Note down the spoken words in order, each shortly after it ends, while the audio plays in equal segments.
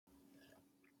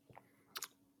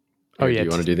Oh, yeah. Do you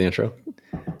want to do the intro?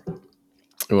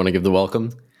 You want to give the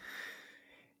welcome?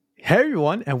 Hey,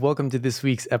 everyone, and welcome to this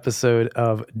week's episode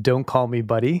of Don't Call Me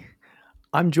Buddy.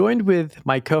 I'm joined with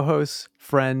my co-host,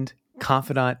 friend,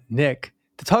 confidant, Nick,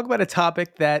 to talk about a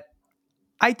topic that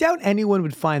I doubt anyone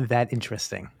would find that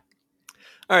interesting.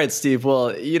 All right, Steve.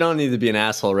 Well, you don't need to be an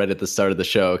asshole right at the start of the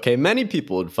show, okay? Many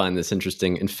people would find this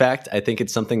interesting. In fact, I think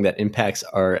it's something that impacts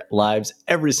our lives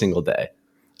every single day.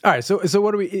 All right, so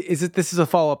what do we? This is a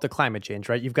follow up to climate change,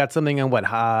 right? You've got something on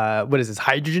what is this?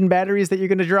 Hydrogen batteries that you're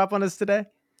going to drop on us today?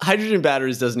 Hydrogen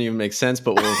batteries doesn't even make sense,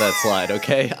 but we'll let that slide,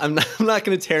 okay? I'm not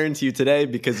going to tear into you today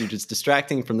because you're just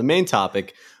distracting from the main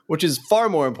topic, which is far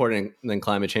more important than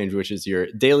climate change, which is your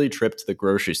daily trip to the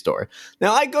grocery store.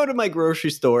 Now, I go to my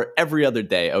grocery store every other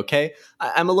day, okay?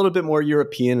 I'm a little bit more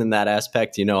European in that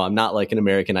aspect. You know, I'm not like an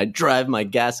American. I drive my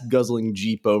gas-guzzling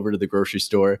Jeep over to the grocery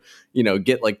store,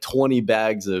 get like 20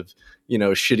 bags of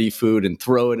shitty food and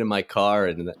throw it in my car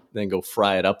and then go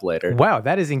fry it up later. Wow,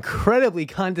 that is incredibly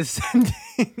condescending.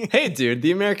 Hey, dude,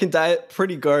 the American diet,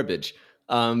 pretty garbage.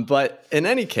 But in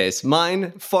any case,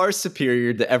 mine far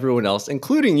superior to everyone else,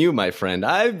 including you, my friend.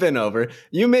 I've been over.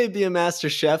 You may be a master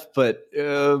chef, but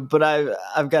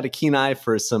I've got a keen eye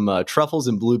for some truffles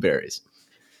and blueberries.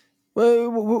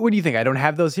 Well, what do you think? I don't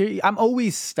have those here. I'm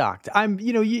always stocked. I'm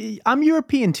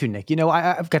European too, Nick.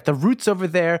 I've got the roots over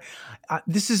there.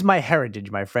 This is my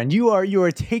heritage, my friend. You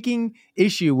are taking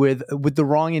issue with the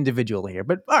wrong individual here.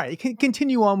 But all right,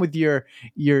 continue on with your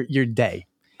day.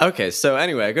 Okay, so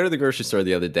anyway, I go to the grocery store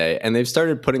the other day, and they've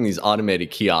started putting these automated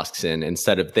kiosks in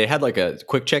instead of, they had like a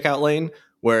quick checkout lane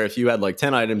where if you had like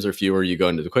 10 items or fewer, you go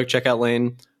into the quick checkout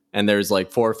lane, and there's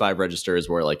like 4 or 5 registers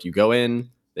where like you go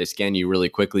in, they scan you really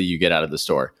quickly, you get out of the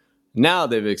store. Now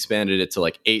they've expanded it to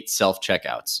like 8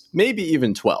 self-checkouts, maybe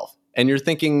even 12. And you're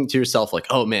thinking to yourself like,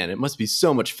 oh man, it must be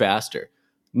so much faster.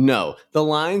 No, the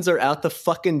lines are out the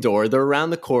fucking door. They're around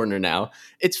the corner now.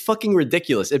 It's fucking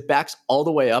ridiculous. It backs all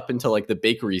the way up into like the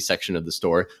bakery section of the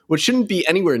store, which shouldn't be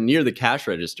anywhere near the cash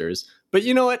registers. But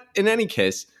you know what? In any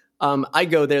case, I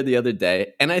go there the other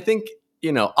day and I think,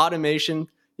 automation,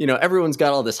 everyone's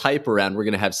got all this hype around. We're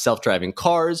going to have self-driving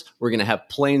cars. We're going to have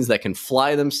planes that can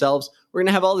fly themselves. We're going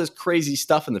to have all this crazy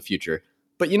stuff in the future.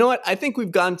 But you know what? I think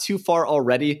we've gone too far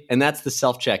already, and that's the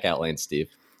self-checkout lane, Steve.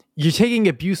 You're taking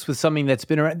abuse with something that's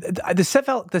been around. The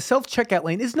self-checkout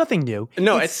lane is nothing new.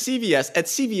 No, at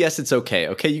CVS, it's okay.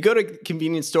 Okay, you go to a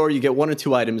convenience store, you get 1 or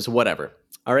 2 items, whatever.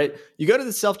 All right, you go to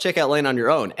the self-checkout lane on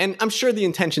your own, and I'm sure the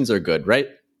intentions are good, right?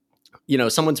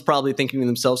 Someone's probably thinking to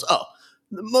themselves, oh,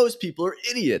 most people are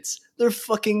idiots. They're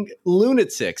fucking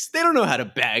lunatics. They don't know how to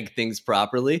bag things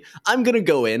properly. I'm going to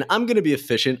go in. I'm going to be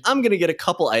efficient. I'm going to get a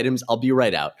couple items. I'll be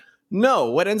right out.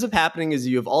 No, what ends up happening is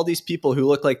you have all these people who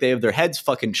look like they have their heads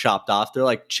fucking chopped off. They're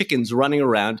like chickens running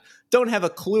around, don't have a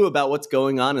clue about what's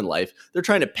going on in life. They're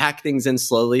trying to pack things in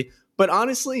slowly. But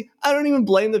honestly, I don't even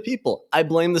blame the people. I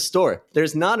blame the store.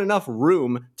 There's not enough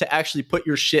room to actually put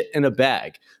your shit in a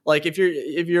bag. Like if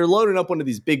you're loading up one of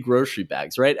these big grocery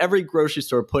bags, right? Every grocery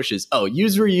store pushes, oh,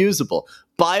 use reusable.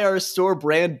 Buy our store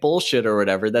brand bullshit or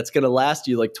whatever that's going to last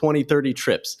you like 20, 30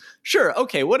 trips. Sure,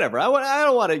 okay, whatever. I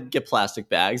don't want to get plastic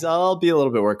bags. I'll be a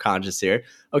little bit more conscious here.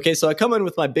 Okay, so I come in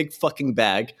with my big fucking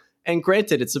bag. And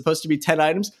granted, it's supposed to be 10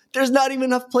 items. There's not even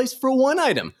enough place for 1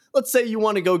 item. Let's say you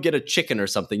want to go get a chicken or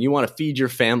something. You want to feed your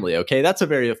family, okay? That's a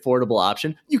very affordable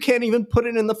option. You can't even put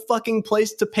it in the fucking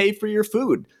place to pay for your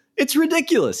food. It's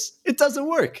ridiculous. It doesn't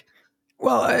work.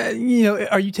 Well,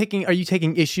 are you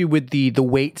taking issue with the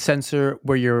weight sensor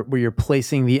where you're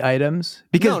placing the items?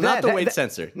 Because not the weight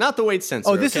sensor. Not the weight sensor.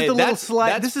 Oh, this is the little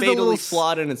slide. That's fatally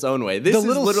flawed in its own way. This is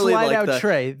literally like slide out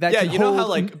tray. That you know how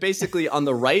like basically on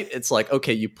the right, it's like,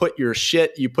 okay, you put your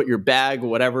shit, you put your bag,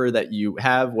 whatever that you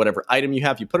have, whatever item you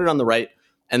have, you put it on the right,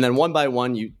 and then one by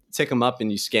one you tick them up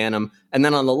and you scan them, and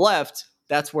then on the left,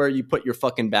 that's where you put your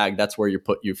fucking bag. That's where you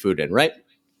put your food in, right?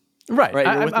 Right.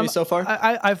 You're with me so far?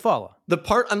 I follow. The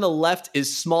part on the left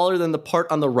is smaller than the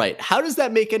part on the right. How does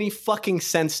that make any fucking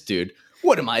sense, dude?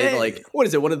 What am I, like, what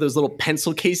is it, one of those little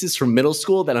pencil cases from middle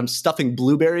school that I'm stuffing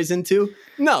blueberries into?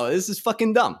 No, this is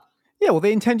fucking dumb. Yeah, well,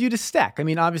 they intend you to stack. I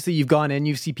mean, obviously, you've gone in,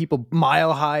 you see people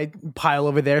mile high pile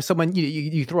over there. Someone,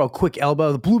 you throw a quick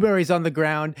elbow, the blueberries on the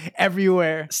ground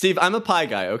everywhere. Steve, I'm a pie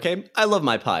guy, okay? I love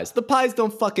my pies. The pies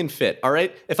don't fucking fit, all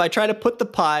right? If I try to put the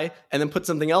pie and then put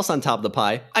something else on top of the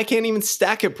pie, I can't even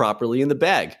stack it properly in the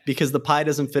bag because the pie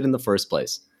doesn't fit in the first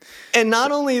place. And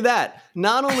not only that,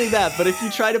 but if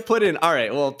you try to put in, all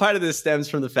right, well, part of this stems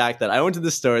from the fact that I went to the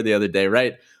store the other day,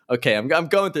 right? Okay, I'm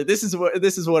going through. This is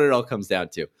what it all comes down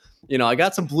to. I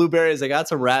got some blueberries, I got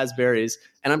some raspberries,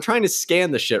 and I'm trying to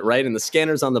scan the shit, right? And the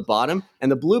scanner's on the bottom, and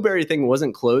the blueberry thing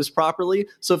wasn't closed properly.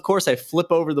 So of course I flip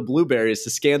over the blueberries to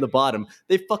scan the bottom.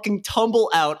 They fucking tumble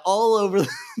out all over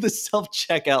the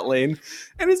self-checkout lane.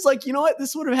 And it's like, you know what?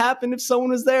 This would have happened if someone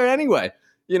was there anyway.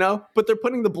 But they're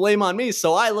putting the blame on me,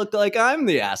 so I look like I'm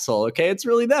the asshole. Okay, it's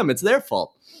really them. It's their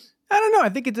fault. I don't know. I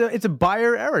think it's a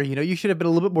buyer error. You should have been a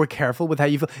little bit more careful with how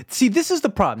you feel. See, this is the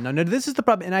problem. No, this is the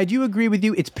problem. And I do agree with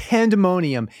you. It's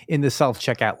pandemonium in the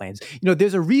self-checkout lanes.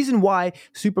 There's a reason why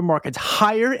supermarkets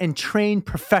hire and train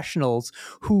professionals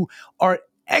who are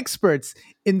experts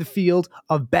in the field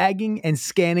of bagging and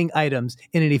scanning items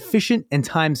in an efficient and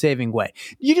time-saving way.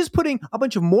 You're just putting a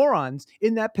bunch of morons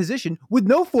in that position with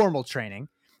no formal training.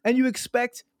 And you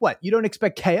expect what? You don't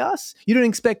expect chaos? You don't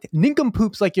expect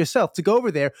nincompoops like yourself to go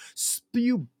over there,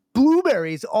 spew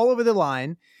blueberries all over the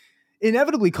line,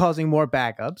 inevitably causing more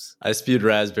backups. I spewed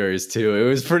raspberries too. It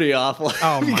was pretty awful.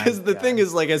 Oh my Because the thing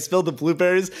is, like, I spilled the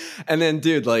blueberries, and then,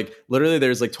 dude, like, literally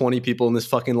there's like 20 people in this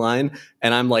fucking line,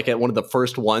 and I'm like at one of the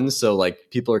first ones, so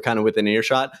like people are kind of within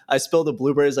earshot. I spilled the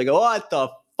blueberries. I go, what the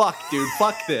fuck, dude?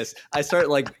 Fuck this. I start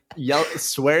like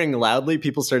swearing loudly.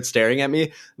 People start staring at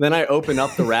me. Then I open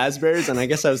up the raspberries, and I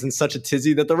guess I was in such a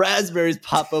tizzy that the raspberries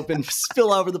pop open,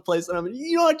 spill all over the place, and I'm like,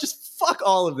 you know what? Just fuck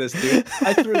all of this, dude.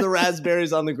 I threw the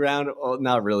raspberries on the ground. Well,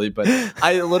 not really, but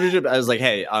I was like,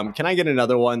 hey, can I get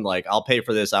another one? Like, I'll pay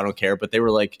for this. I don't care. But they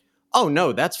were like, oh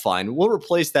no, that's fine. We'll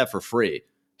replace that for free.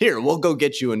 Here, we'll go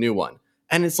get you a new one.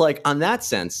 And it's like, on that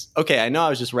sense, okay, I know I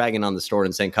was just ragging on the store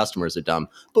and saying customers are dumb,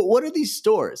 but what are these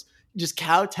stores just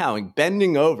kowtowing,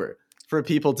 bending over for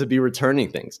people to be returning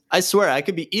things? I swear, I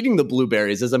could be eating the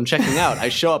blueberries as I'm checking out. I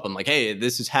show up, I'm like, hey,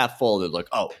 this is half full. They're like,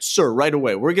 oh, sir, right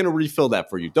away. We're going to refill that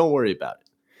for you. Don't worry about it.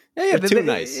 Yeah, they're too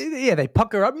nice. Yeah, they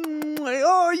pucker up. Like,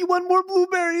 oh, you want more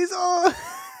blueberries? Oh.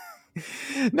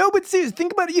 No, but seriously,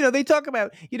 think about it. They talk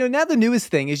about, now the newest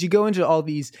thing is you go into all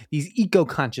these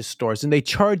eco-conscious stores and they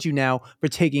charge you now for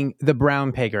taking the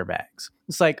brown paper bags.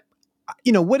 It's like,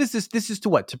 what is this? This is to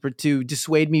what? To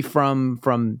dissuade me from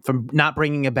not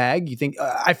bringing a bag? You think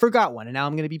I forgot one and now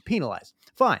I'm going to be penalized.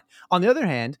 Fine. On the other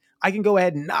hand, I can go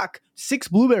ahead and knock 6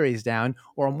 blueberries down,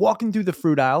 or I'm walking through the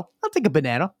fruit aisle. I'll take a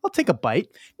banana. I'll take a bite.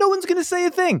 No one's going to say a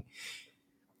thing.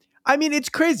 I mean, it's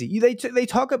crazy. They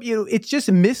talk up, it's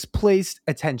just misplaced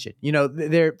attention.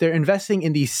 They're investing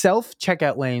in these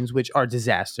self-checkout lanes, which are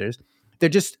disasters. They're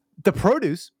just the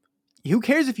produce. Who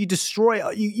cares if you destroy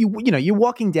you're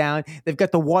walking down, they've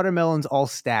got the watermelons all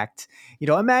stacked.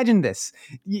 Imagine this.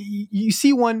 You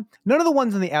see one, none of the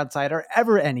ones on the outside are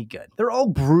ever any good. They're all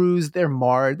bruised, they're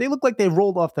marred. They look like they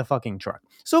rolled off the fucking truck.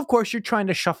 So of course you're trying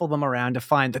to shuffle them around to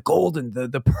find the golden,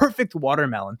 the perfect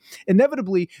watermelon.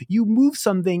 Inevitably, you move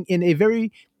something in a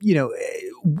very,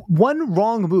 one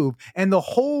wrong move and the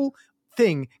whole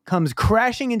thing comes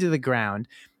crashing into the ground.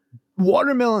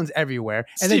 Watermelons everywhere,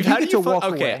 and Steve, then you get to walk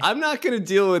away. Okay, I'm not going to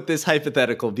deal with this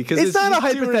hypothetical because it's not a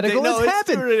hypothetical. No, it's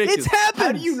happened. It's happened.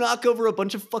 How do you knock over a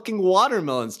bunch of fucking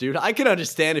watermelons, dude? I can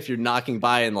understand if you're knocking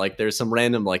by and like there's some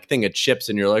random like thing of chips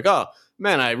and you're like, oh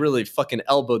man, I really fucking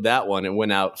elbowed that one and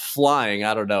went out flying.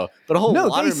 I don't know, but a whole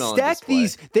watermelon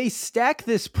they stack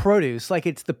this produce like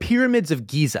it's the pyramids of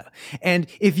Giza, and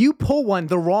if you pull one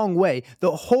the wrong way,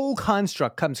 the whole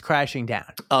construct comes crashing down.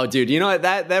 Oh, dude, you know what?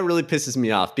 That really pisses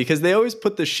me off because they always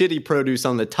put the shitty produce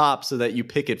on the top so that you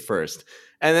pick it first.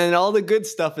 And then all the good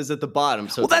stuff is at the bottom.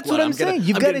 So that's what I'm saying.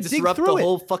 You've got to disrupt dig through the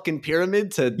whole fucking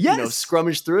pyramid to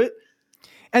scrummage through it.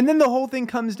 And then the whole thing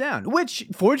comes down, which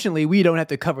fortunately we don't have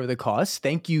to cover the costs.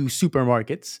 Thank you,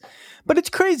 supermarkets. But it's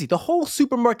crazy. The whole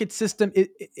supermarket system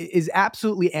is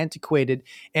absolutely antiquated.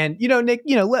 And, Nick,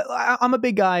 I'm a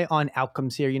big guy on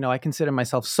outcomes here. I consider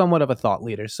myself somewhat of a thought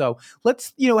leader. So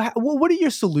let's, what are your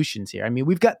solutions here? I mean,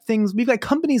 we've got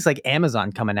companies like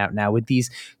Amazon coming out now with these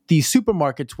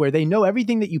supermarkets where they know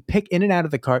everything that you pick in and out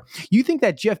of the cart. You think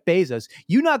that Jeff Bezos,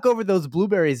 you knock over those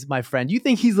blueberries, my friend, you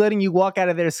think he's letting you walk out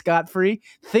of there scot-free?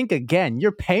 Think again.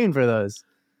 You're paying for those.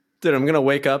 Dude, I'm going to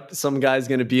wake up. Some guy's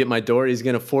going to be at my door. He's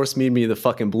going to force me the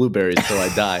fucking blueberries till I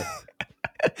die.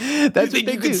 That's you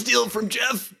think you could steal from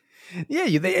Jeff? Yeah,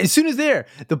 as soon as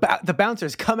the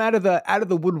bouncers come out of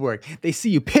the woodwork, they see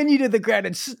you, pin you to the ground,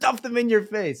 and stuff them in your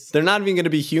face. They're not even going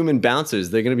to be human bouncers.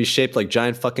 They're going to be shaped like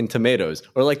giant fucking tomatoes,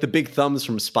 or like the big thumbs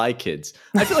from Spy Kids.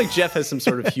 I feel like Jeff has some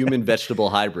sort of human vegetable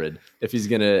hybrid if he's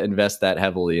going to invest that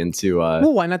heavily into.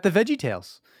 Well, why not the Veggie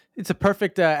Tales? It's a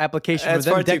perfect application for That's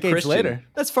them far too decades Christian. later.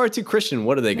 That's far too Christian.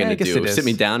 What are they going I to guess do? it Sit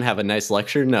me is. down, have a nice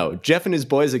lecture? No. Jeff and his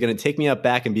boys are going to take me out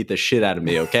back and beat the shit out of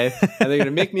me, okay? And they're going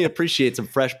to make me appreciate some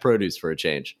fresh produce for a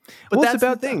change. But Well, it's that's the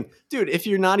about thing. Dude, if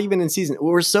you're not even in season,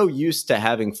 we're so used to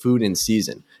having food in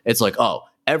season. It's like, oh,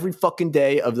 every fucking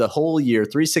day of the whole year,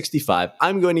 365,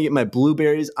 I'm going to get my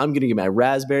blueberries. I'm going to get my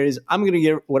raspberries. I'm going to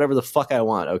get whatever the fuck I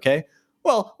want, okay?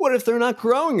 Well, what if they're not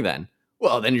growing then?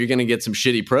 Well, then you're going to get some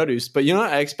shitty produce. But you know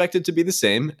what? I expect it to be the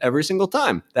same every single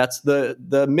time. That's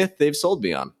the myth they've sold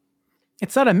me on.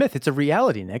 It's not a myth. It's a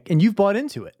reality, Nick, and you've bought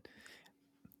into it.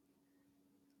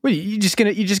 What, you just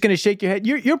gonna shake your head?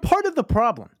 You're part of the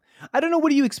problem. I don't know.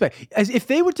 What do you expect? As if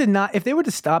they were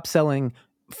to stop selling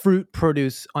fruit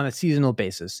produce on a seasonal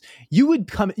basis,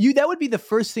 that would be the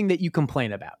first thing that you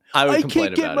complain about. I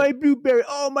can't get my blueberry.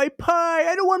 Oh, my pie.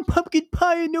 I don't want pumpkin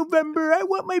pie in November. I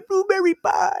want my blueberry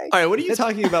pie. All right, what are you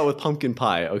talking about with pumpkin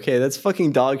pie? Okay, that's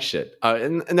fucking dog shit.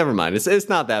 And never mind. It's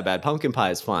not that bad. Pumpkin pie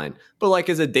is fine. But like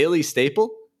as a daily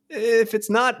staple, if it's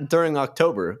not during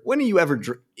October, when are you ever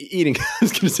eating? I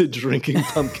was going to say drinking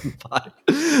pumpkin pie.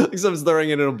 Like someone's throwing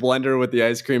it in a blender with the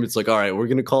ice cream. It's like, all right, we're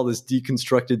going to call this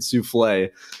deconstructed souffle.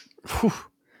 Whew.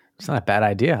 It's not a bad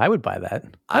idea. I would buy that.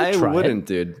 I wouldn't,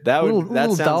 dude. That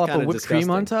sounds dollop kind of of whipped disgusting.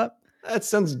 cream on top. That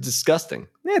sounds disgusting.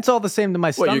 Yeah, it's all the same to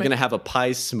my stomach. What, you're going to have a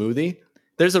pie smoothie?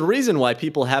 There's a reason why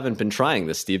people haven't been trying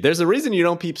this, Steve. There's a reason you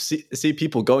don't see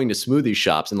people going to smoothie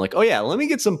shops and like, oh yeah, let me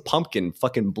get some pumpkin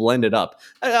fucking blended up.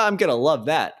 I'm going to love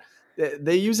that.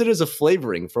 They use it as a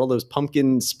flavoring for all those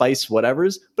pumpkin spice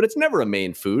whatevers, but it's never a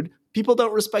main food. People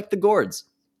don't respect the gourds.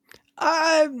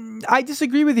 I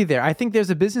disagree with you there. I think there's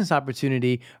a business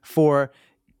opportunity for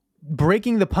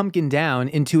breaking the pumpkin down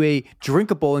into a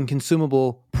drinkable and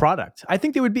consumable product. I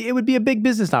think it would be a big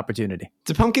business opportunity.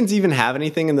 Do pumpkins even have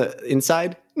anything in the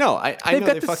inside? No, They've know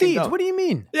got they the fucking seeds. don't. What do you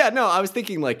mean? Yeah, no, I was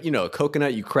thinking like, a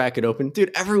coconut, you crack it open.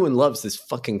 Dude, everyone loves this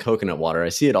fucking coconut water. I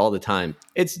see it all the time.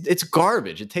 It's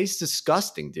garbage. It tastes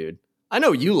disgusting, dude. I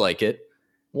know you like it.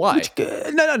 Why?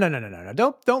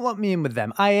 No. Don't lump me in with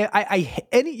them. I'm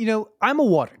a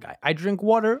water guy. I drink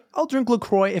water. I'll drink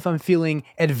LaCroix if I'm feeling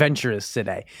adventurous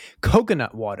today.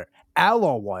 Coconut water,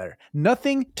 aloe water.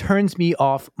 Nothing turns me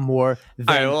off more than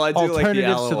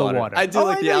alternatives to the water. I do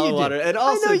like the aloe water. And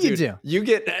also, I know dude, you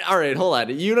get, all right, hold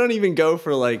on. You don't even go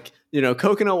for like,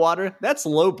 coconut water. That's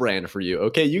low brand for you.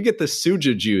 Okay. You get the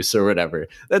suja juice or whatever.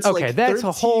 That's okay, like that's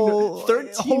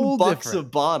 13 bucks different. a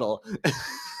bottle.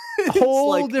 Whole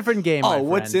like, different game. Oh,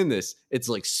 what's in this? It's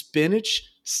like spinach,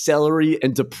 celery,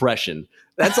 and depression.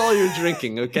 That's all you're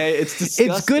drinking, okay? It's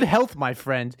disgusting. It's good health, my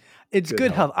friend. It's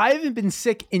good health. I haven't been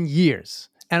sick in years,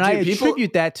 and I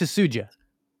attribute that to suja.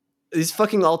 These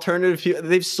fucking alternative people,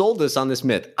 they've sold us on this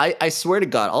myth. I swear to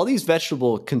God, all these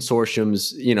vegetable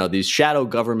consortiums, these shadow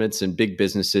governments and big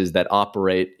businesses that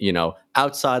operate,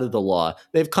 outside of the law,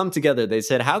 they've come together. They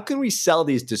said, how can we sell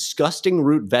these disgusting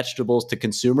root vegetables to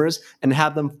consumers and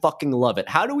have them fucking love it?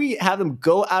 How do we have them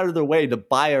go out of their way to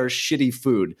buy our shitty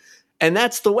food? And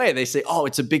that's the way they say, oh,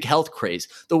 it's a big health craze.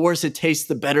 The worse it tastes,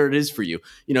 the better it is for you.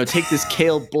 Take this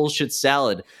kale bullshit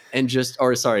salad and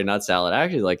not salad. I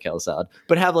actually like kale salad,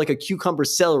 but have like a cucumber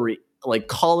celery, like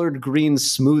collard green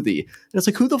smoothie. And it's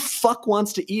like, who the fuck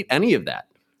wants to eat any of that?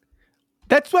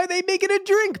 That's why they make it a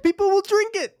drink. People will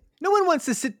drink it. No one wants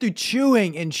to sit through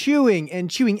chewing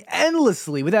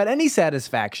endlessly without any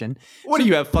satisfaction. What do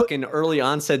you have, fucking early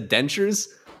onset dentures?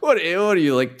 What are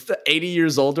you, like 80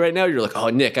 years old right now? You're like, oh,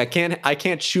 Nick, I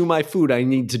can't chew my food. I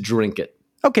need to drink it.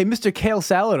 Okay, Mr. Kale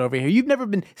Salad over here. You've never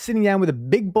been sitting down with a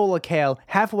big bowl of kale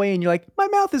halfway and you're like, my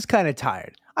mouth is kind of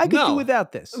tired. I could do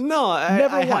without this. No, I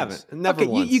haven't. Never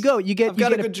once. You go. I've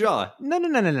got a good jaw.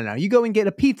 No. You go and get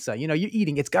a pizza. You're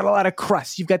eating. It's got a lot of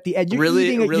crust. You've got the edge. You're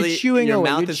eating it. You're chewing Your away.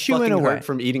 mouth You're is chewing fucking away. hurt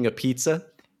from eating a pizza?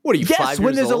 What are you, 5 years old? Yes,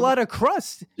 when there's a lot of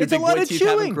crust. It's a lot of chewing.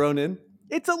 Haven't grown in?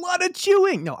 It's a lot of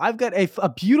chewing. No, I've got a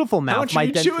beautiful mouth. How much are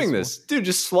you chewing this? Dude,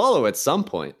 just swallow at some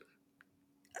point.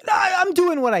 I'm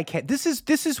doing what I can. This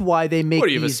is why they make. What,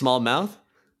 do you have a small mouth?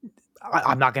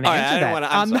 I'm not going to answer that.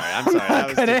 I'm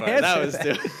sorry. That was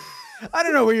too. I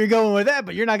don't know where you're going with that,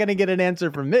 but you're not going to get an answer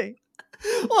from me.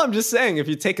 Well, I'm just saying, if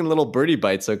you're taking little birdie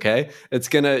bites, okay, it's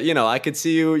gonna, I could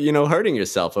see you, hurting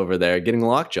yourself over there, getting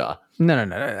lockjaw.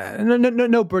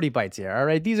 No birdie bites here. All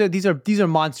right, these are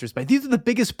monstrous bites. These are the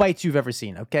biggest bites you've ever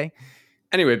seen. Okay.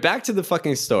 Anyway, back to the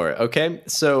fucking store. Okay,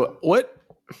 so what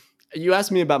you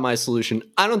asked me about my solution?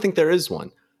 I don't think there is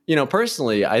one.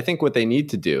 Personally, I think what they need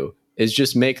to do is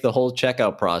just make the whole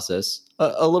checkout process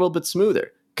a little bit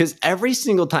smoother. Because every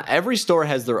single time, every store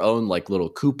has their own like little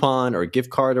coupon or gift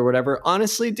card or whatever.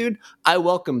 Honestly, dude, I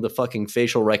welcome the fucking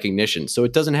facial recognition. So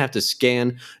it doesn't have to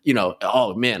scan,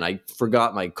 oh man, I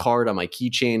forgot my card on my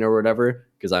keychain or whatever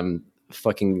because I'm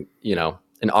fucking,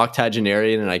 an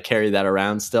octogenarian and I carry that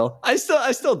around still. I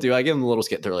still do. I give them a little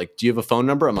skit. They're like, do you have a phone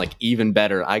number? I'm like, even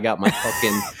better. I got my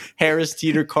fucking Harris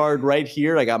Teeter card right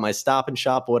here. I got my Stop and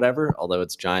Shop, whatever, although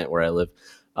it's giant where I live.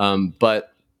 But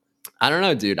I don't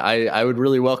know, dude. I would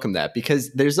really welcome that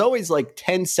because there's always like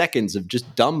 10 seconds of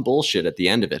just dumb bullshit at the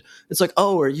end of it. It's like,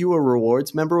 oh, are you a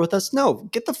rewards member with us? No,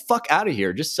 get the fuck out of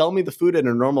here. Just sell me the food at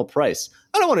a normal price.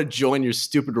 I don't want to join your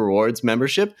stupid rewards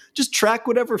membership. Just track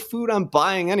whatever food I'm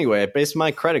buying anyway based on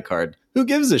my credit card. Who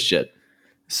gives a shit?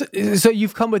 So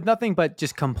you've come with nothing but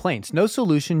just complaints. No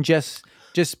solution, just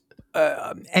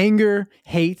anger,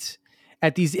 hate.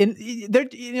 At these,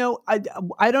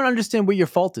 I don't understand what your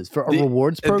fault is for a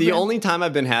rewards program. The only time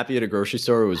I've been happy at a grocery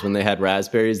store was when they had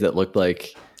raspberries that looked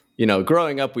like,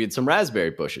 growing up, we had some raspberry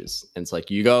bushes. And it's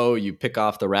like, you pick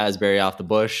off the raspberry off the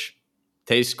bush,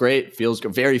 tastes great, feels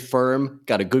very firm,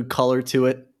 got a good color to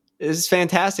it. It's a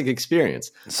fantastic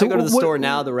experience. So I go to the store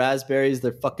now, the raspberries,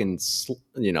 they're fucking,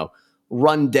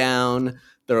 run down.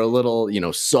 They're a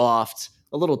little, soft,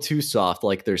 a little too soft,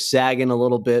 like they're sagging a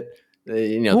little bit. What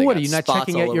are you not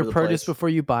checking out your produce before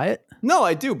you buy it? No,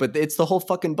 I do, but it's the whole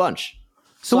fucking bunch.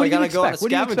 So I gotta go on a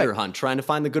scavenger hunt trying to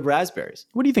find the good raspberries.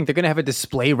 What do you think? They're gonna have a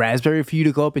display raspberry for you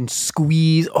to go up and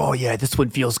squeeze? Oh yeah, this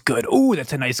one feels good. Oh,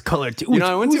 that's a nice color too.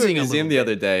 I went to a museum the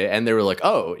other day and they were like,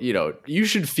 oh, you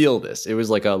should feel this. It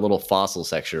was like a little fossil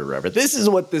section or whatever. This is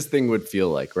what this thing would feel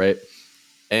like, right?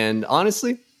 And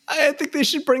honestly, I think they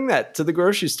should bring that to the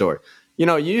grocery store.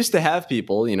 You used to have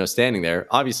people, standing there,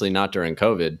 obviously not during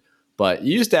COVID, but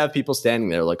you used to have people standing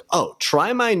there like, oh,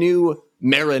 try my new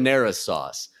marinara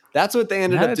sauce. That's what they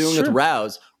ended up doing with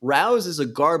Rouse. Rouse is a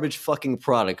garbage fucking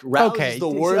product. Rouse is the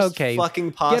worst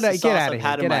fucking pasta sauce I've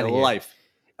had in my life.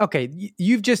 Okay,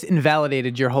 you've just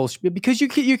invalidated your whole because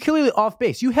you're clearly off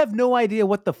base. You have no idea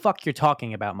what the fuck you're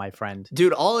talking about, my friend.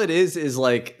 Dude, all it is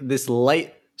like this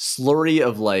light slurry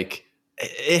of like,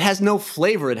 it has no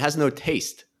flavor. It has no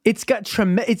taste. It's got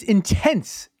it's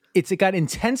intense. It's got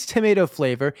intense tomato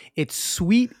flavor. It's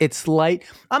sweet. It's light.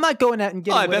 I'm not going out and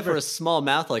getting. I bet for a small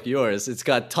mouth like yours, it's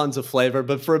got tons of flavor.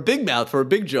 But for a big mouth, for a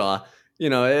big jaw,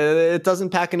 it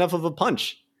doesn't pack enough of a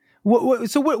punch.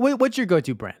 So what's your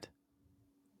go-to brand?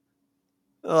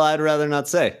 Well, I'd rather not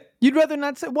say. You'd rather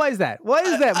not say? Why is that? Why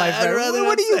is that, my friend?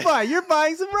 What do you buy? You're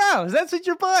buying some Rouse. That's what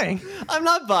you're buying. I'm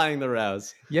not buying the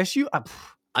Rouse. Yes, you.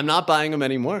 I'm not buying them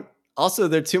anymore. Also,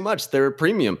 they're too much. They're a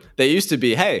premium. They used to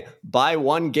be, hey, buy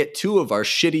one, get two of our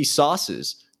shitty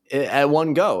sauces at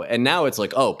one go. And now it's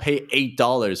like, oh, pay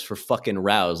 $8 for fucking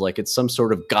Rouse. Like it's some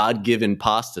sort of God-given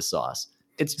pasta sauce.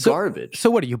 It's garbage. So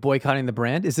what, are you boycotting the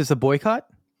brand? Is this a boycott?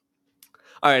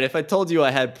 All right, if I told you I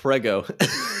had Prego.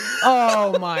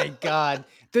 Oh, my God.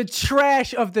 The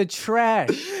trash of the trash.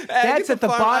 That's at the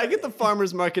bottom. I get the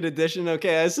farmer's market edition.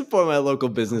 Okay, I support my local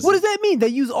businesses. What does that mean? They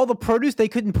use all the produce they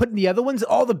couldn't put in the other ones?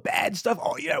 All the bad stuff?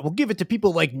 Oh, yeah, we'll give it to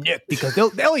people like Nick because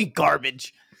they'll eat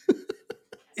garbage.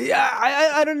 Yeah,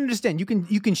 I don't understand. You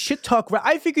can shit talk.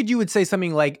 I figured you would say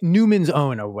something like Newman's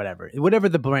Own or whatever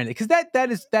the brand is, because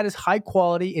that is high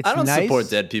quality. It's I don't nice. Support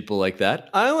dead people like that.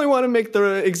 I only want to make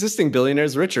the existing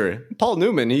billionaires richer. Paul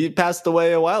Newman, he passed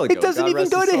away a while ago. It doesn't even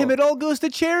go to him. It all goes to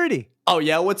charity. Oh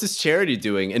yeah, what's his charity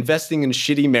doing? Investing in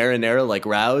shitty marinara like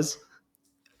Rouse?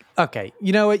 Okay,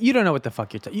 you know what? You don't know what the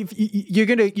fuck you're talking. You're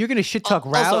gonna shit talk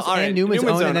Rouse and Newman's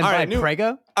Own and then buy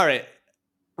Prego. All right.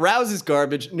 Rouse is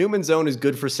garbage. Newman's Own is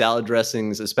good for salad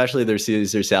dressings, especially their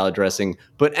Caesar salad dressing.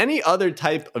 But any other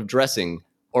type of dressing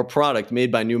or product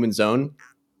made by Newman's Own,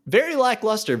 very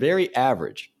lackluster, very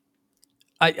average.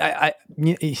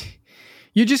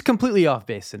 You're just completely off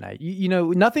base tonight. You know,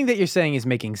 nothing that you're saying is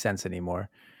making sense anymore.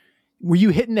 Were you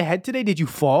hit in the head today? Did you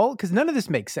fall? Because none of this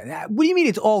makes sense. What do you mean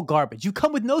it's all garbage? You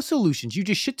come with no solutions. You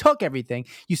just shit talk everything.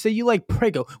 You say you like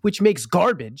Prego, which makes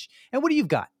garbage. And what do you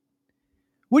got?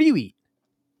 What do you eat?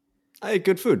 I eat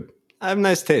good food. I have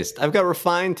nice taste. I've got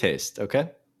refined taste, okay?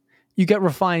 You got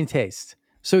refined taste.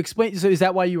 So explain. So is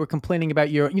that why you were complaining about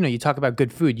you talk about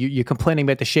good food. You're complaining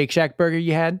about the Shake Shack burger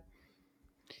you had?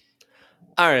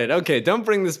 All right, okay. Don't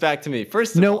bring this back to me.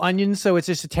 First of all, no onions, so it's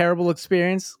just a terrible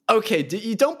experience? Okay,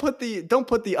 you don't put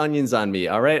the onions on me,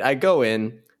 all right? I go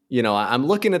in, I'm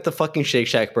looking at the fucking Shake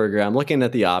Shack burger. I'm looking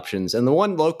at the options, and the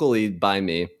one locally by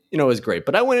me, was great.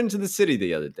 But I went into the city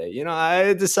the other day.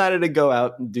 I decided to go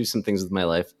out and do some things with my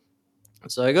life.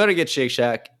 So I go to get Shake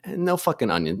Shack, and no fucking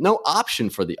onion. No option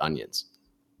for the onions.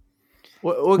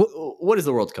 What does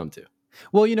the world come to?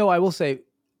 Well, I will say,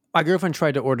 My girlfriend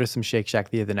tried to order some Shake Shack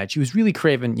the other night. She was really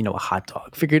craving, a hot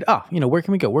dog. Figured, where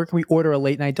can we go? Where can we order a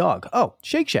late night dog? Oh,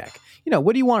 Shake Shack.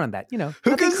 What do you want on that? Who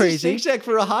Nothing goes crazy. to Shake Shack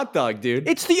for a hot dog, dude?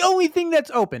 It's the only thing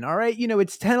that's open, all right?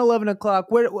 It's 10, 11 o'clock.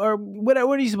 What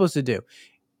are you supposed to do?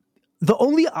 The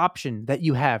only option that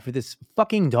you have for this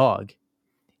fucking dog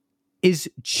is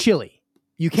chili.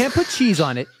 You can't put cheese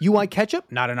on it. You want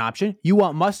ketchup? Not an option. You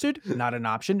want mustard? Not an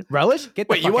option. Relish? Get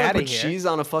the fuck out of here. Wait, you want to put cheese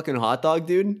on a fucking hot dog,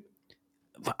 dude?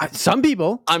 Some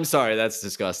people. I'm sorry, that's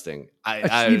disgusting.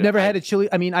 You've never had a chili?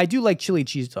 I mean, I do like chili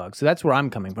cheese dogs, so that's where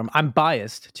I'm coming from. I'm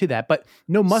biased to that, but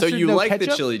no mustard, so you no like ketchup?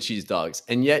 the chili cheese dogs,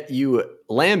 and yet you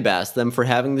lambast them for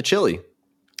having the chili.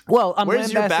 Well,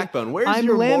 where's your backbone? Where's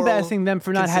your lambasting them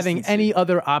for not having any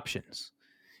other options.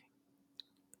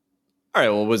 All right,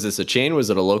 well, was this a chain? Was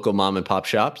it a local mom and pop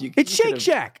shop? It's Shake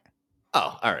Shack.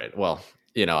 Oh, all right. Well,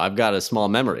 I've got a small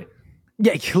memory.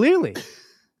 Yeah, clearly.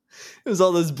 It was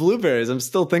all those blueberries. I'm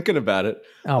still thinking about it.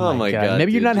 Oh my God.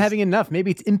 Maybe you're not having enough.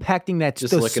 Maybe it's impacting the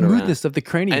smoothness of the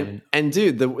cranium. And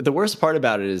dude, the worst part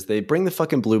about it is they bring the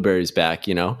fucking blueberries back,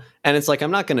 and it's like,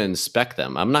 I'm not going to inspect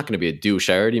them. I'm not going to be a douche.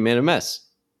 I already made a mess.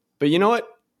 But you know what?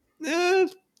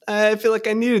 I feel like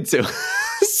I needed to.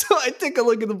 So I take a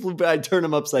look at the blueberry. I turn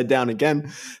them upside down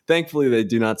again. Thankfully, they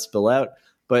do not spill out.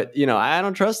 But, I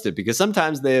don't trust it because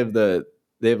sometimes they have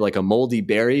like a moldy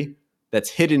berry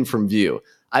that's hidden from view.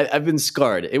 I've been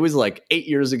scarred. It was like 8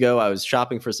 years ago. I was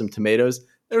shopping for some tomatoes.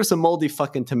 There were some moldy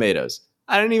fucking tomatoes.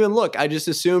 I didn't even look. I just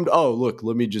assumed, oh, look,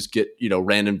 let me just get,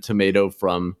 random tomato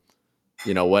from,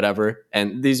 whatever.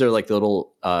 And these are like the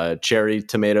little cherry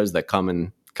tomatoes that come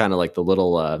in kind of like the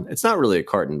little, it's not really a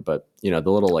carton, but, the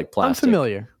little like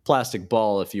plastic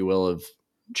ball, if you will, of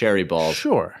cherry balls.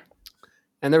 Sure.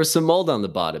 And there was some mold on the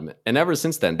bottom. And ever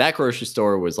since then, that grocery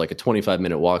store was like a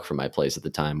 25-minute walk from my place at the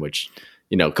time, which,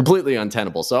 completely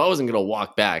untenable. So I wasn't going to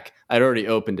walk back. I'd already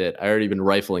opened it. I already been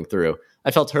rifling through.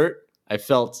 I felt hurt. I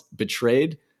felt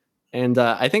betrayed. And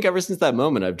I think ever since that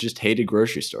moment, I've just hated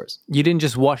grocery stores. You didn't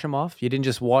just wash them off? You didn't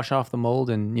just wash off the mold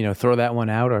and, throw that one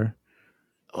out? Or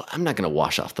well, I'm not going to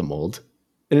wash off the mold.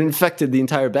 It infected the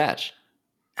entire batch.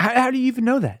 How do you even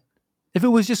know that? If it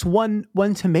was just one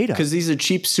tomato? Because these are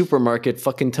cheap supermarket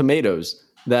fucking tomatoes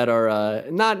that are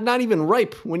not even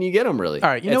ripe when you get them, really. All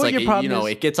right, you know what your problem is?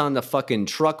 It gets on the fucking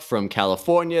truck from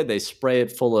California. They spray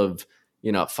it full of,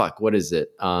 what is it?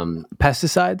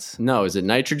 Pesticides? No, is it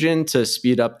nitrogen to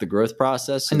speed up the growth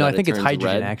process? No, I think it's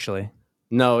hydrogen, actually.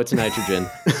 No, it's nitrogen.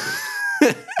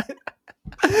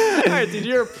 All right, dude,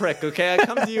 you're a prick, okay? I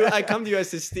come to you, I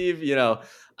say, Steve,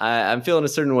 I'm feeling a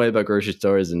certain way about grocery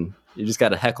stores, and you just got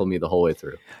to heckle me the whole way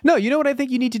through. No, you know what I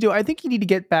think you need to do? I think you need to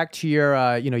get back to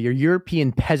your, your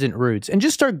European peasant roots and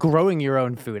just start growing your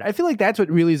own food. I feel like that's what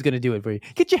really is going to do it for you.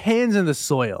 Get your hands in the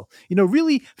soil.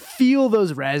 Really feel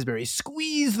those raspberries,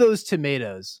 squeeze those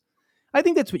tomatoes. I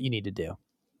think that's what you need to do.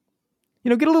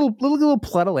 Get a little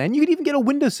plot of land. You could even get a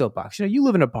windowsill box. You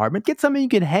live in an apartment. Get something you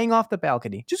can hang off the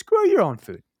balcony. Just grow your own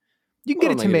food. You can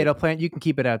get a tomato plant. You can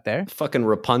keep it out there. Fucking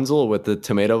Rapunzel with the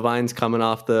tomato vines coming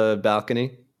off the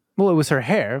balcony. Well, it was her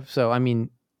hair, so I mean,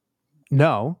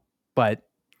 no. But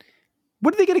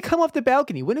when are they going to come off the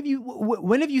balcony? When have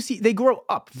you seen they grow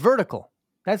up vertical?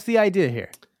 That's the idea here.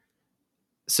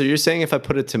 So you're saying if I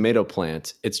put a tomato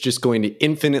plant, it's just going to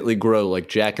infinitely grow like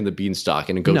Jack and the Beanstalk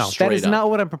and it goes straight up? No, that is not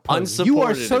what I'm proposing. You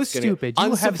are so stupid.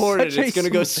 Unsupported, it's going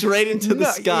to go straight into the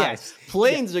sky. Yes.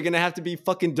 Planes are going to have to be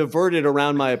fucking diverted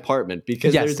around my apartment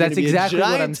because there's going to be a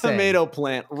giant tomato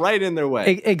plant right in their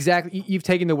way. Exactly. You've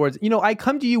taken the words. I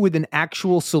come to you with an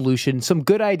actual solution, some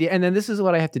good idea, and then this is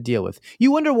what I have to deal with.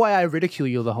 You wonder why I ridicule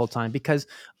you the whole time because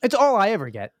it's all I ever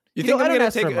get. You think I'm going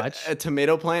to take a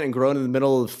tomato plant and grow it in the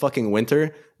middle of fucking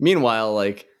winter? Meanwhile,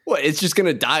 it's just going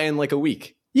to die in like a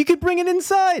week. You could bring it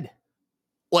inside.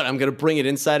 What, I'm going to bring it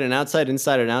inside and outside,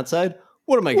 inside and outside?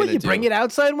 What am I going to do? You bring it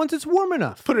outside once it's warm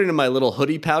enough. Put it in my little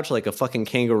hoodie pouch like a fucking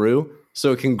kangaroo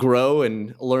so it can grow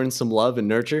and learn some love and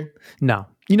nurture? No.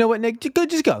 You know what, Nick?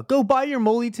 Just go. Go buy your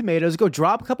moldy tomatoes. Go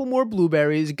drop a couple more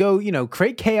blueberries. Go,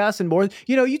 create chaos and more.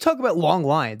 You talk about long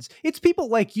lines. It's people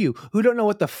like you who don't know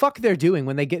what the fuck they're doing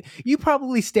when they get... You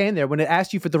probably stand there when it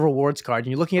asks you for the rewards card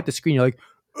and you're looking at the screen. You're like,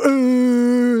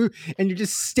 and you're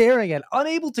just staring at,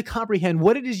 unable to comprehend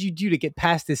what it is you do to get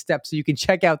past this step so you can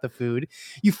check out the food.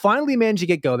 You finally manage to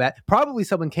get that. Probably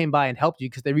someone came by and helped you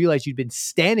because they realized you'd been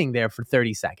standing there for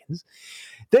 30 seconds.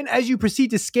 Then as you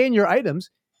proceed to scan your items,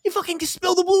 you fucking just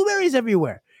spill the blueberries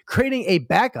everywhere, creating a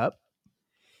backup.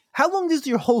 How long does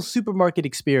your whole supermarket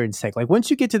experience take? Like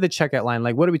once you get to the checkout line,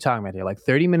 what are we talking about here? Like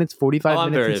 30 minutes,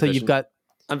 45 minutes until you've got...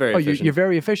 I'm very efficient. You're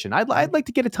very efficient. I'd like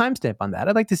to get a timestamp on that.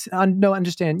 I'd like to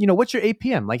understand, what's your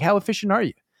APM? Like how efficient are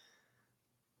you?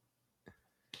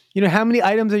 You know, how many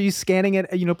items are you scanning at,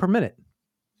 per minute?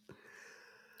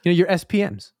 You know, your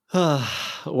SPMs.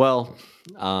 Well,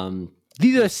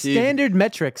 These are Steve, standard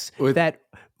metrics that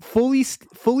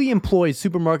fully employed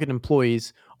supermarket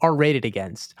employees are rated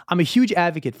against. I'm a huge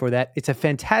advocate for that. It's a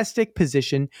fantastic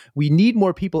position. We need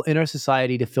more people in our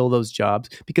society to fill those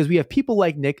jobs because we have people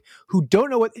like Nick who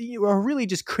don't know what are really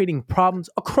just creating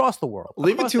problems across the world.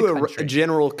 Leave it to a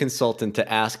general consultant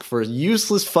to ask for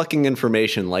useless fucking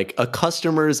information like a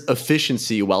customer's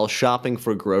efficiency while shopping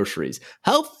for groceries.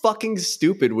 How fucking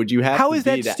stupid would you have How to is be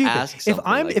that to stupid? ask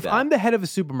something If I'm the head of a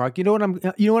supermarket, you know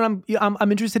what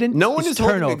I'm interested in? No one is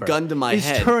holding turnover. a gun to my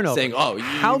head saying, "Oh,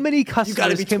 how many customers you got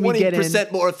to be can we get in?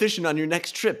 20% more efficient on your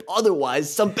next trip.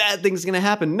 Otherwise, some bad thing's going to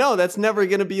happen." No, that's never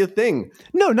going to be a thing.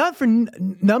 No, not for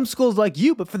numbskulls like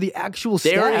you, but for the actual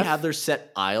staff. They already have their set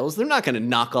aisles. They're not going to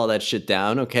knock all that shit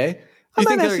down, okay? I'm You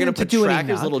think not they're going to asking put them to do any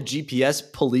trackers, knock. little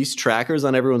GPS police trackers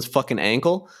on everyone's fucking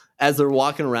ankle as they're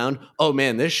walking around? Oh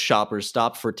man, this shopper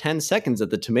stopped for 10 seconds at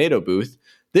the tomato booth.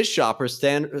 This shopper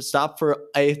stopped for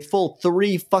a full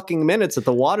 3 fucking minutes at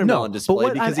the watermelon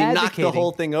display because he knocked the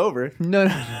whole thing over. No.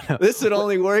 This would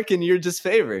only work in your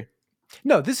disfavor.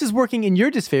 No, this is working in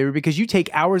your disfavor because you take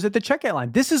hours at the checkout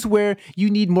line. This is where you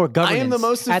need more governance. I am the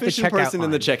most efficient person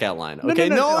in the checkout line. Okay,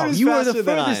 no one is you are the faster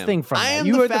than I furthest am. thing from I that. am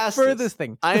You the are fastest. the furthest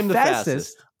thing. I am the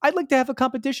fastest. I'd like to have a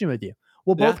competition with you.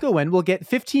 We'll both go in. We'll get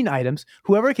 15 items.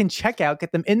 Whoever can check out,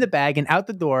 get them in the bag and out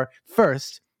the door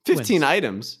first. 15 wins.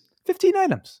 items? 15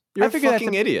 items. You're a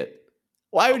fucking idiot.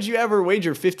 Why would you ever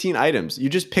wager 15 items? You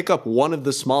just pick up one of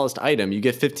the smallest item, you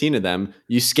get 15 of them,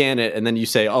 you scan it, and then you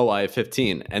say, "Oh, I have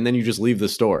 15," and then you just leave the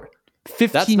store. 15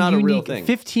 That's not unique, a real thing.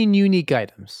 15 unique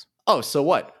items. Oh, so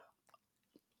what?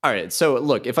 All right, so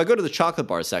look, if I go to the chocolate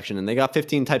bar section and they got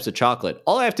 15 types of chocolate,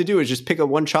 all I have to do is just pick up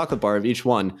one chocolate bar of each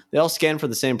one. They all scan for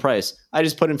the same price. I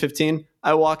just put in 15.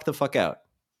 I walk the fuck out.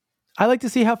 I like to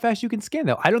see how fast you can scan,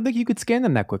 though. I don't think you could scan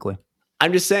them that quickly.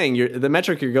 I'm just saying, the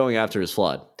metric you're going after is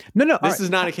flawed. No. This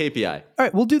is not a KPI. All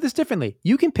right, we'll do this differently.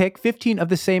 You can pick 15 of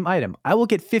the same item. I will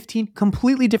get 15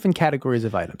 completely different categories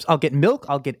of items. I'll get milk,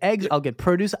 I'll get eggs, I'll get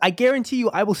produce. I guarantee you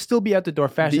I will still be out the door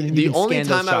faster than you can scan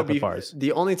those chocolate bars.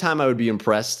 The only time I would be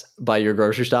impressed by your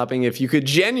grocery shopping if you could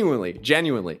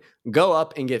genuinely go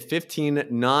up and get 15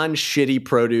 non-shitty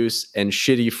produce and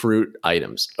shitty fruit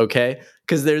items, okay?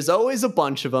 Because there's always a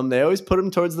bunch of them. They always put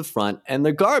them towards the front, and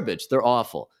they're garbage. They're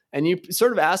awful. And you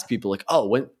sort of ask people like, "Oh,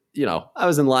 when..." I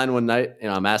was in line one night,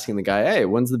 I'm asking the guy, "Hey,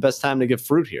 when's the best time to get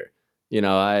fruit here?" You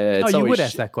would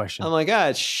ask that question. I'm like,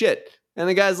 it's shit. And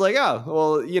the guy's like, "Oh,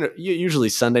 well, usually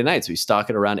Sunday nights we stock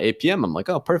it around 8 p.m. I'm like,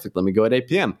 "Oh, perfect. Let me go at 8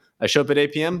 p.m. I show up at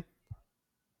 8 p.m.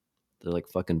 They're like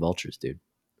fucking vultures, dude.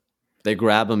 They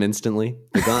grab them instantly.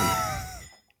 They're gone.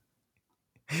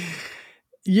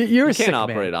 You can't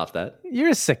operate off that. You're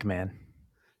a sick man.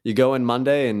 You go in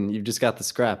Monday and you've just got the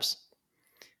scraps.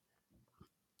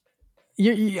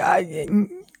 I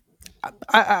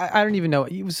don't even know.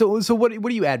 So what are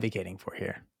you advocating for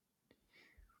here?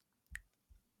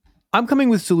 I'm coming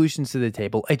with solutions to the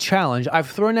table, a challenge. I've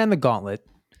thrown down the gauntlet.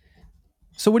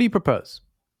 So what do you propose?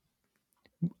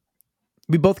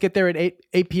 We both get there at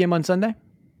 8 p.m. on Sunday?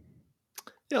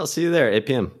 Yeah, I'll see you there, 8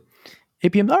 p.m.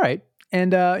 8 p.m. All right.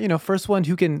 And, first one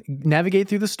who can navigate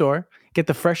through the store, get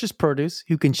the freshest produce,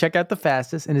 who can check out the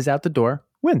fastest and is out the door,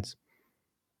 wins.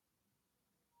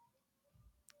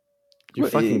 You're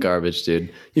fucking garbage,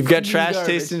 dude. You've got trash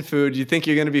tasting food. You think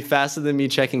you're going to be faster than me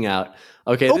checking out.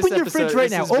 Okay, open your fridge right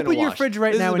now. Open your fridge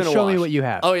right now and show me what you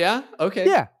have. Oh, yeah? Okay.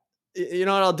 Yeah. You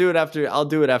know what? I'll do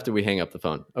it after we hang up the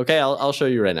phone. Okay, I'll show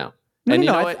you right now. You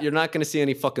know what? You're not going to see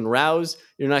any fucking Rouse.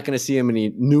 You're not going to see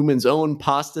any Newman's Own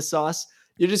pasta sauce.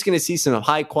 You're just going to see some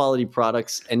high quality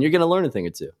products, and you're going to learn a thing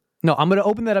or two. No, I'm going to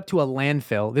open that up to a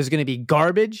landfill. There's going to be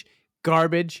garbage,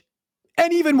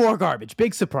 and even more garbage.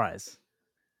 Big surprise.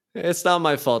 It's not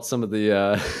my fault. Some of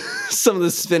the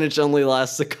spinach only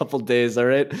lasts a couple days. All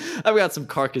right, I've got some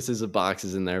carcasses of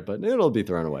boxes in there, but it'll be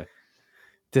thrown away.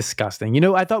 Disgusting.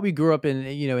 I thought we grew up in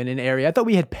an area. I thought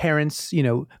we had parents,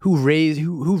 who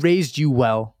raised you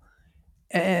well,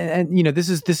 and this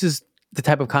is the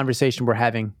type of conversation we're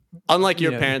having. Unlike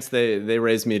your parents, they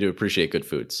raised me to appreciate good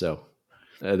food. So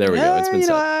there we go. It's been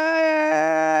said.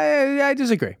 I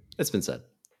disagree. It's been said.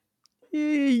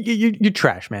 You're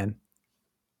trash, man.